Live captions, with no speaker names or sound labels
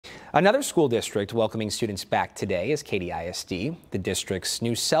Another school district welcoming students back today is Katy ISD. The district's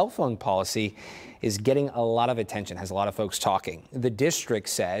new cell phone policy is getting a lot of attention, has a lot of folks talking. The district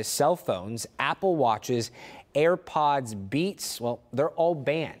says cell phones, Apple Watches, AirPods, Beats, well, they're all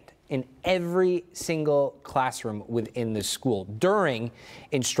banned in every single classroom within the school during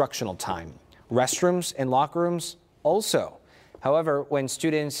instructional time. Restrooms and locker rooms also. However, when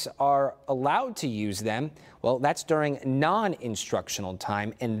students are allowed to use them, well, that's during non-instructional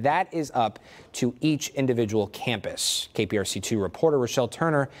time, and that is up to each individual campus. KPRC2 reporter Rochelle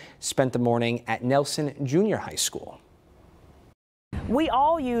Turner spent the morning at Nelson Junior High School. We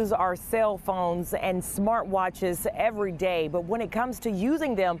all use our cell phones and smartwatches every day, but when it comes to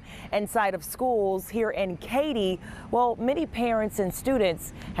using them inside of schools here in Katy, well, many parents and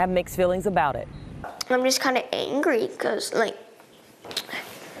students have mixed feelings about it. I'm just kind of angry because,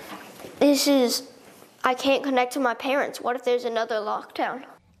 I can't connect to my parents. What if there's another lockdown?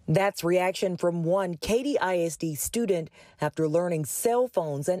 That's reaction from one Katy ISD student after learning cell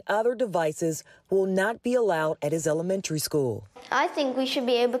phones and other devices will not be allowed at his elementary school. I think we should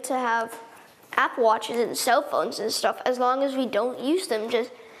be able to have Apple Watches and cell phones and stuff as long as we don't use them,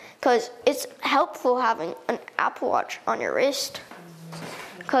 just because it's helpful having an Apple Watch on your wrist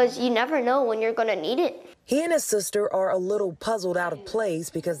because you never know when you're going to need it. He and his sister are a little puzzled out of place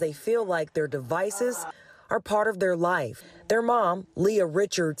because they feel like their devices are part of their life. Their mom, Leah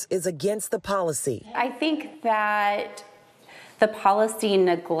Richards, is against the policy. I think that the policy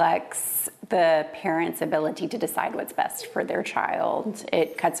neglects the parent's ability to decide what's best for their child.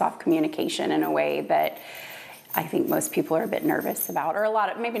 It cuts off communication in a way that I think most people are a bit nervous about, or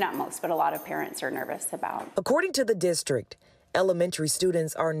maybe not most, but a lot of parents are nervous about. According to the district, elementary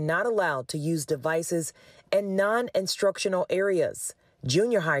students are not allowed to use devices in non-instructional areas.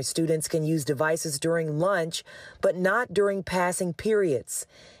 Junior high students can use devices during lunch, but not during passing periods.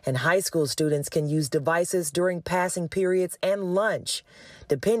 And high school students can use devices during passing periods and lunch,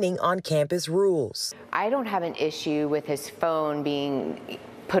 depending on campus rules. I don't have an issue with his phone being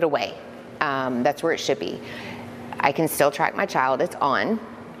put away. That's where it should be. I can still track my child. It's on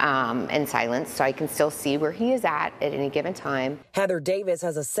and silence, so I can still see where he is at any given time. Heather Davis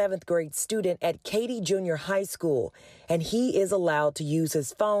has a 7th grade student at Katy Junior High School, and he is allowed to use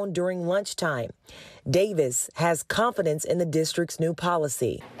his phone during lunchtime. Davis has confidence in the district's new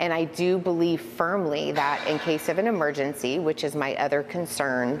policy. And I do believe firmly that in case of an emergency, which is my other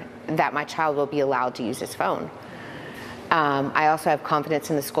concern, that my child will be allowed to use his phone. I also have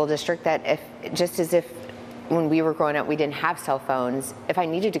confidence in the school district that just as if when we were growing up, we didn't have cell phones. If I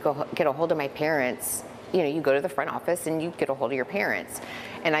needed to go get a hold of my parents, you go to the front office and you get a hold of your parents.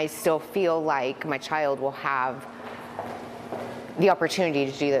 And I still feel like my child will have the opportunity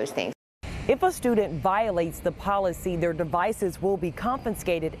to do those things. If a student violates the policy, their devices will be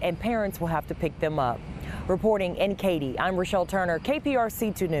confiscated and parents will have to pick them up. Reporting in Katy, I'm Rochelle Turner,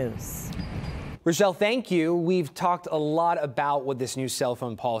 KPRC2 News. Rochelle, thank you. We've talked a lot about what this new cell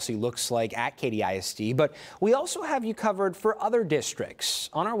phone policy looks like at Katy ISD, but we also have you covered for other districts.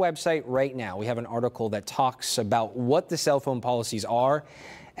 On our website right now, we have an article that talks about what the cell phone policies are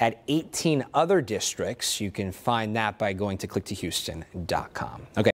at 18 other districts. You can find that by going to clicktohouston.com. Okay.